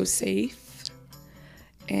so safe,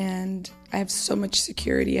 and I have so much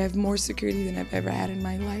security. I have more security than I've ever had in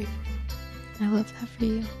my life. I love that for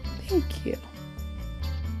you. Thank you.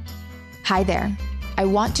 Hi there. I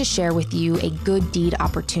want to share with you a good deed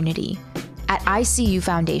opportunity. At ICU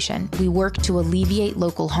Foundation, we work to alleviate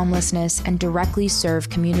local homelessness and directly serve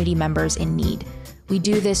community members in need. We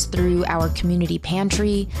do this through our community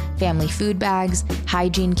pantry, family food bags,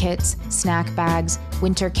 hygiene kits, snack bags,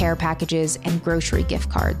 winter care packages, and grocery gift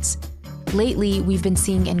cards. Lately, we've been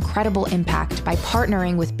seeing incredible impact by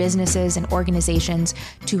partnering with businesses and organizations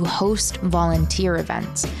to host volunteer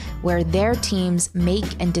events where their teams make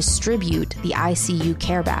and distribute the ICU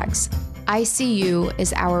care bags. ICU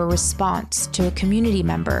is our response to a community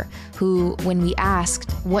member who, when we asked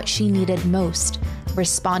what she needed most,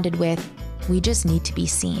 responded with, "We just need to be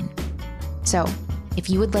seen." So, if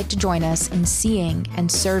you would like to join us in seeing and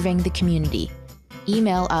serving the community,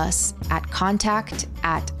 email us at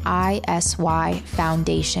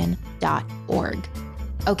contact@isyfoundation.org.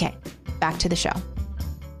 Okay, back to the show.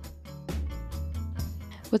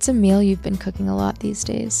 What's a meal you've been cooking a lot these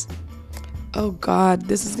days? Oh God,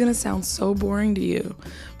 this is gonna sound so boring to you,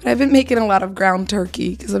 but I've been making a lot of ground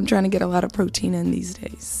turkey because I'm trying to get a lot of protein in these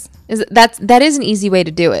days. That is an easy way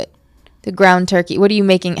to do it. The ground turkey. What are you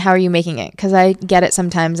making? How are you making it? Because I get it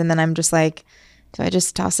sometimes, and then I'm just like, do I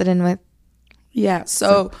just toss it in with? Yeah.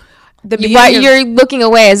 So you're looking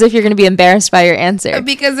away as if you're going to be embarrassed by your answer.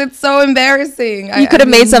 Because it's so embarrassing. You could have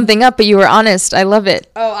made something up, but you were honest. I love it.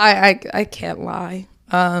 Oh, I can't lie.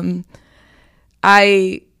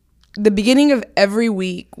 The beginning of every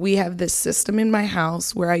week, we have this system in my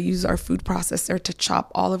house where I use our food processor to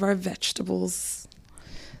chop all of our vegetables.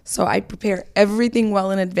 So I prepare everything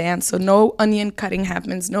well in advance, so no onion cutting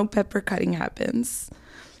happens, no pepper cutting happens.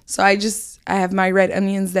 So I have my red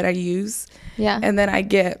onions that I use. Yeah. And then I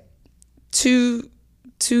get two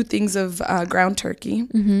things of ground turkey.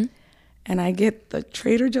 Mm-hmm. And I get the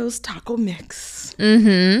Trader Joe's taco mix.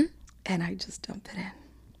 Mm-hmm. And I just dump it in.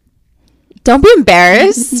 Don't be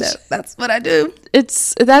embarrassed. That's what I do.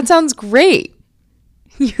 That sounds great.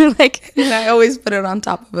 You're like... And I always put it on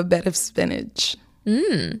top of a bed of spinach.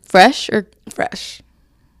 Fresh or... Fresh.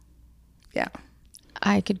 Yeah.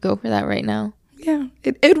 I could go for that right now. Yeah,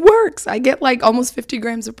 it works. I get like almost 50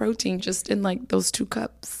 grams of protein just in like those 2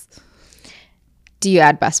 cups. Do you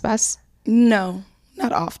add best? No,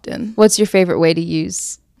 not often. What's your favorite way to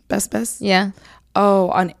use best? Yeah. Oh,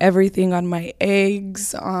 on everything, on my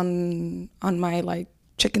eggs, on my like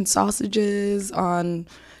chicken sausages, on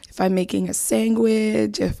if I'm making a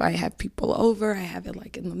sandwich, if I have people over, I have it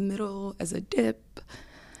like in the middle as a dip.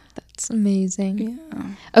 That's amazing. Yeah.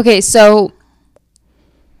 Okay, so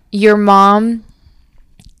your mom,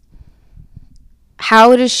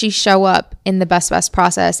 how does she show up in the Best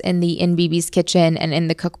process, in BB's kitchen, and in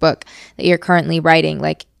the cookbook that you're currently writing?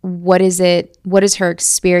 Like, what is her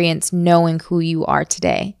experience knowing who you are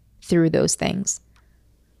today through those things?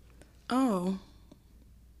 Oh,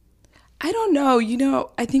 I don't know. You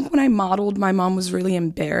know, I think when I modeled, my mom was really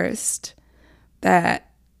embarrassed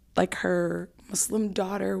that, like, her Muslim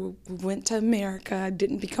daughter went to America,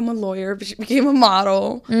 didn't become a lawyer, but she became a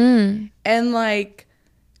model. And, like,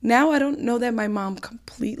 now I don't know that my mom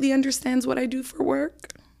completely understands what I do for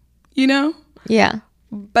work, you know? Yeah.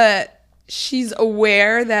 But she's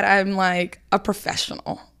aware that I'm, like, a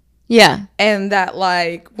professional. Yeah. And that,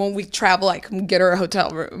 like, when we travel, I can get her a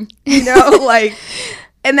hotel room, you know? Like,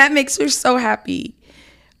 and that makes her so happy.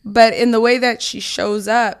 But in the way that she shows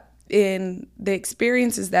up in the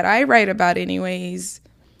experiences that I write about anyways,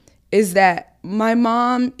 is that my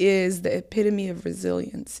mom is the epitome of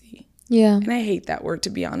resiliency. Yeah. And I hate that word, to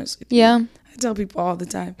be honest with you. Yeah. I tell people all the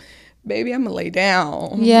time, baby, I'm going to lay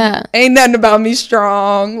down. Yeah. Ain't nothing about me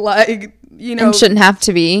strong. Like, you know. And shouldn't have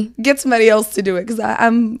to be. Get somebody else to do it because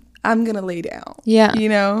I'm going to lay down. Yeah. You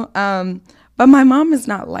know? But my mom is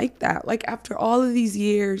not like that. Like, after all of these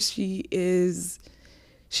years, she's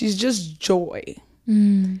just joy.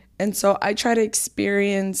 And so I try to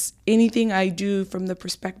experience anything I do from the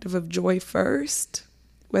perspective of joy first,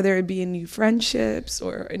 whether it be in new friendships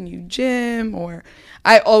or a new gym, or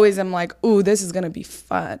I always am like, ooh, this is going to be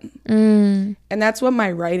fun. And that's what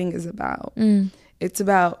my writing is about. It's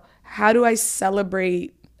about, how do I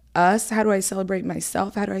celebrate us? How do I celebrate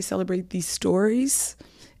myself? How do I celebrate these stories?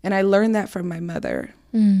 And I learned that from my mother.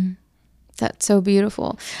 That's so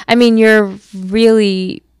beautiful. I mean, you're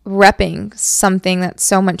really repping something that's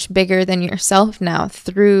so much bigger than yourself now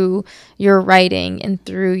through your writing and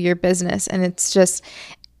through your business. And it's just,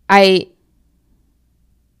 not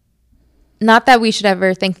that we should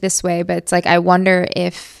ever think this way, but it's like, I wonder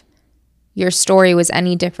if your story was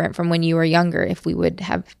any different from when you were younger, if we would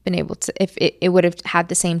have been able to, if it would have had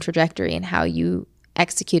the same trajectory in how you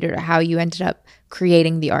executed or how you ended up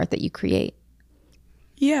creating the art that you create.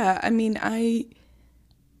 Yeah, I mean,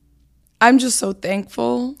 I'm just so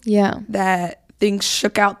thankful that things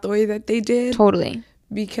shook out the way that they did. Totally.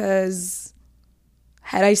 Because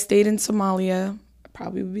had I stayed in Somalia, I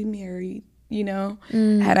probably would be married, you know?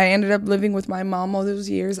 Had I ended up living with my mom all those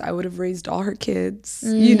years, I would have raised all her kids,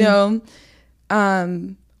 you know?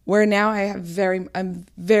 Where now I'm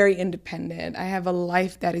very independent. I have a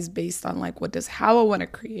life that is based on, like, what does Hawa want to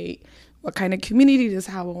create? What kind of community does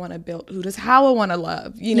Hawa want to build? Who does Hawa want to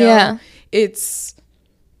love? You know? Yeah.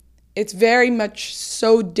 It's very much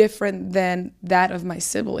so different than that of my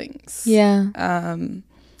siblings. Yeah.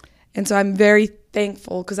 And so I'm very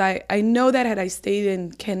thankful because I know that had I stayed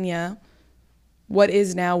in Kenya, what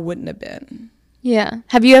is now wouldn't have been. Yeah.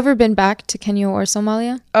 Have you ever been back to Kenya or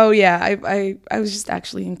Somalia? Oh, yeah. I was just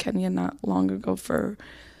actually in Kenya not long ago for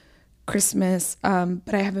Christmas,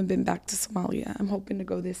 but I haven't been back to Somalia. I'm hoping to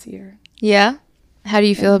go this year. Yeah? How do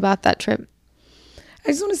you feel about that trip? I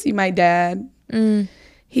just want to see my dad.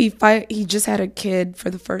 He just had a kid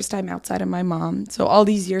for the first time outside of my mom. So all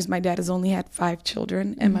these years, my dad has only had 5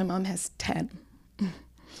 children, and my mom has 10.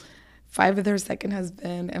 5 with her second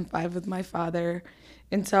husband and 5 with my father.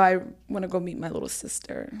 And so I want to go meet my little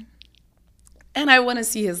sister. And I want to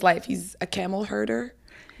see his life. He's a camel herder.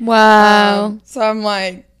 Wow. So I'm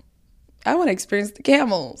like, I want to experience the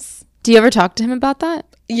camels. Do you ever talk to him about that?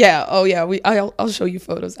 Yeah. Oh, yeah. I'll show you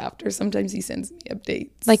photos after. Sometimes he sends me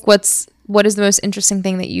updates. Like, what is the most interesting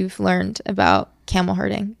thing that you've learned about camel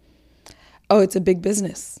herding? Oh, it's a big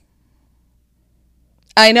business.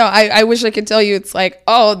 I know. I wish I could tell you it's like,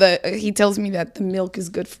 he tells me that the milk is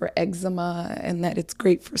good for eczema and that it's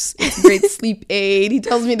great great sleep aid. He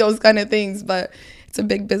tells me those kind of things, but it's a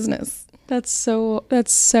big business. That's so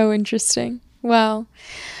interesting. Wow.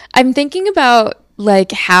 I'm thinking about,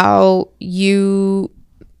 like, how you,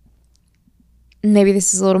 maybe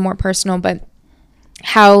this is a little more personal, but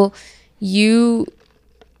how you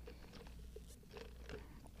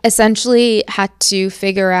essentially had to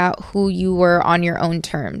figure out who you were on your own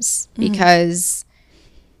terms because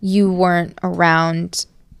you weren't around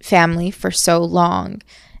family for so long.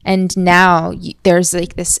 And now there's,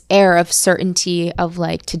 like, this air of certainty of,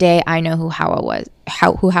 like, today I know who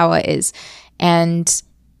Hawa is. And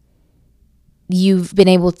you've been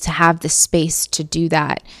able to have the space to do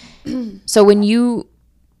that. So when you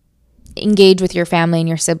engage with your family and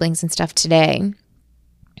your siblings and stuff today,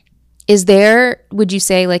 Is there, would you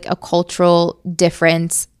say, like a cultural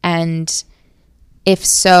difference? And if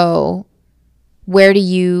so, where do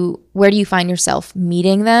you find yourself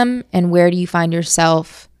meeting them, and where do you find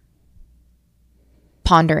yourself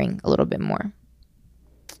pondering a little bit more?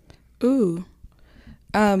 Ooh.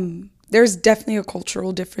 There's definitely a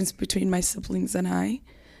cultural difference between my siblings and I.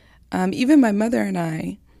 Even my mother and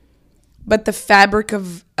I. But the fabric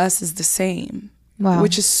of us is the same. Wow.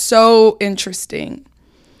 Which is so interesting.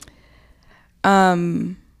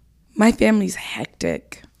 My family's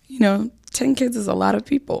hectic. 10 kids is a lot of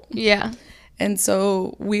people. Yeah. And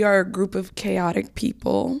so we are a group of chaotic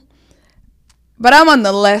people. But I'm on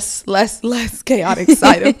the less chaotic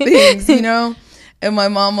side of things, And my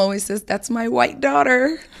mom always says, that's my white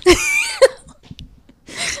daughter.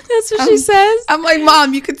 That's what she says? I'm like,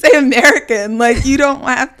 Mom, you could say American. Like, you don't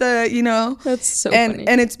have to, That's so funny.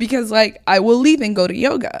 And it's because, like, I will leave and go to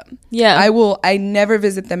yoga. Yeah. I never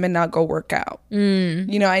visit them and not go work out.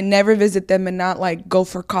 I never visit them and not, like, go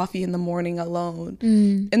for coffee in the morning alone.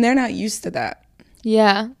 And they're not used to that.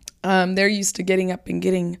 Yeah. They're used to getting up and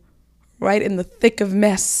getting right in the thick of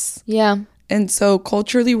mess. Yeah. And so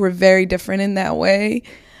culturally, we're very different in that way.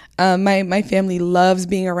 My family loves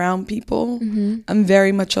being around people. I'm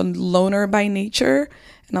very much a loner by nature.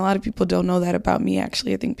 And a lot of people don't know that about me,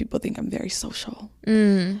 actually. I think people think I'm very social,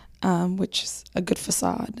 which is a good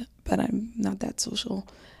facade, but I'm not that social.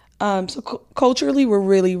 So culturally, we're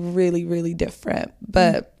really, really, really different.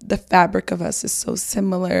 But the fabric of us is so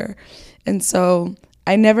similar. And so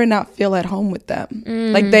I never not feel at home with them.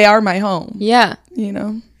 Like, they are my home. Yeah.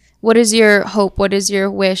 What is your hope? What is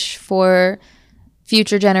your wish for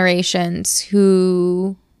future generations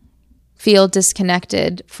who feel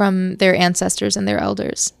disconnected from their ancestors and their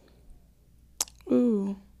elders?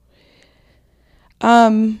 Ooh.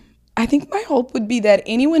 I think my hope would be that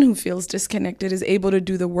anyone who feels disconnected is able to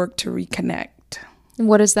do the work to reconnect. And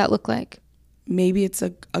what does that look like? Maybe it's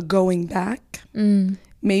a going back.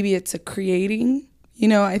 Maybe it's a creating.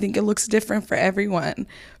 I think it looks different for everyone.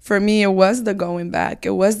 For me, it was the going back.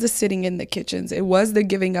 It was the sitting in the kitchens. It was the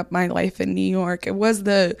giving up my life in New York. It was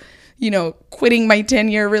the, quitting my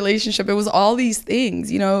 10-year relationship. It was all these things,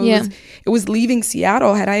 It was leaving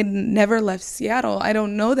Seattle. Had I never left Seattle, I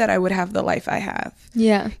don't know that I would have the life I have.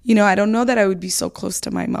 Yeah. I don't know that I would be so close to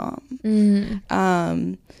my mom.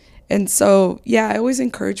 And so, I always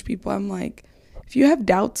encourage people. I'm like, if you have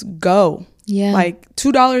doubts, go. Yeah. Like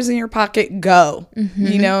 $2 in your pocket, go.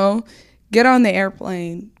 Get on the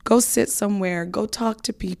airplane, go sit somewhere, go talk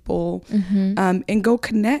to people, and go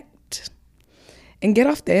connect and get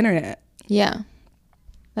off the internet. Yeah.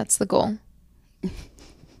 That's the goal.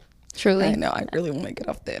 Truly. I know. I really want to get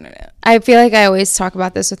off the internet. I feel like I always talk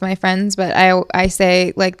about this with my friends, but I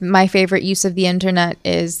say, like, my favorite use of the internet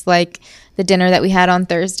is like the dinner that we had on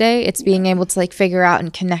Thursday. It's being able to, like, figure out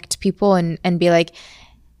and connect people and be like,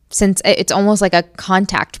 since it's almost like a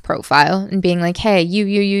contact profile, and being like, hey,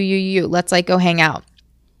 you, let's, like, go hang out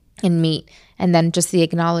and meet. And then just the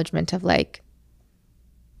acknowledgement of, like,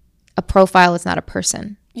 a profile is not a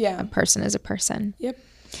person. Yeah. A person is a person. Yep.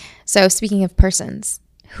 So speaking of persons,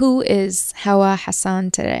 who is Hawa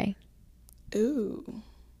Hassan today? Ooh.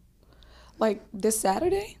 Like this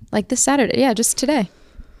Saturday? Like this Saturday. Yeah, just today.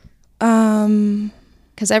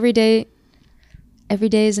 Because every day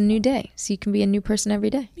is a new day. So you can be a new person every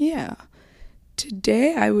day. Yeah.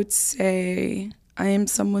 Today, I would say I am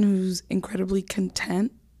someone who's incredibly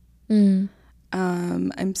content. I'm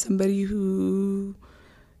somebody who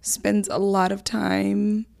spends a lot of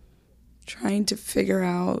time trying to figure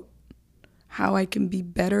out how I can be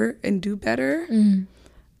better and do better.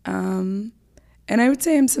 And I would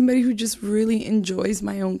say I'm somebody who just really enjoys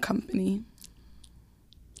my own company.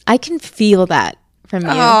 I can feel that from you.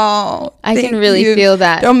 Oh, I can really feel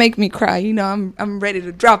that. Don't make me cry. I'm ready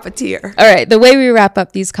to drop a tear. All right. The way we wrap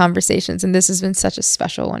up these conversations, and this has been such a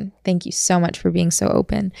special one, thank you so much for being so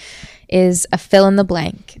open, is a fill in the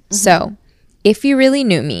blank. So if you really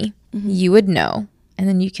knew me, you would know. And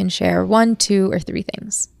then you can share 1, 2, or 3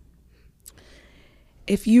 things.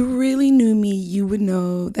 If you really knew me, you would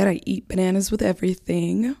know that I eat bananas with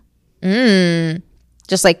everything.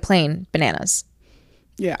 Just like plain bananas.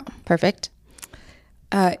 Yeah. Perfect.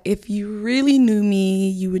 If you really knew me,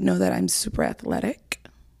 you would know that I'm super athletic,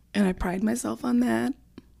 and I pride myself on that.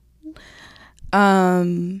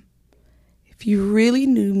 If you really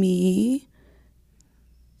knew me,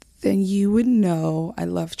 then you would know I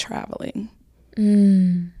love traveling.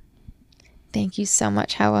 Thank you so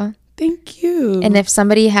much, Hawa. Thank you. And if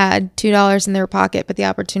somebody had $2 in their pocket but the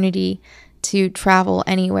opportunity to travel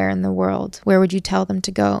anywhere in the world, where would you tell them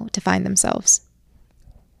to go to find themselves?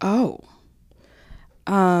 Oh.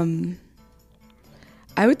 I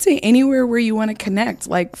would say anywhere where you want to connect.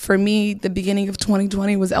 Like for me, the beginning of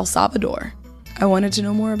 2020 was El Salvador. I wanted to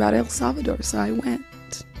know more about El Salvador, so I went.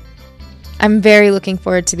 I'm very looking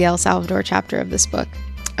forward to the El Salvador chapter of this book.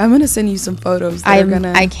 I'm going to send you some photos.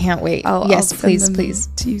 I can't wait. Yes, I'll please, send them please.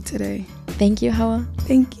 to you today. Thank you, Hawa.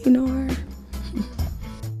 Thank you, Noor.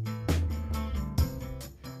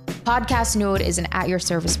 Podcast Noor is an At Your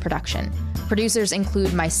Service production. Producers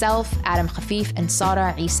include myself, Adam Khafif, and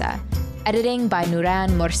Sara Isa. Editing by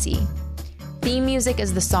Nuran Morsi. Theme music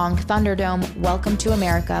is the song Thunderdome, Welcome to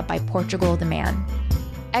America by Portugal the Man.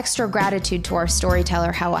 Extra gratitude to our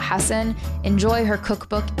storyteller Hawa Hassan. Enjoy her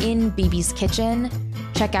cookbook In Bibi's Kitchen.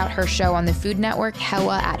 Check out her show on the Food Network,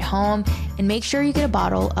 Hawa at Home, and make sure you get a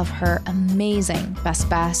bottle of her amazing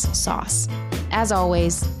Basbas sauce. As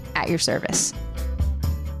always, at your service.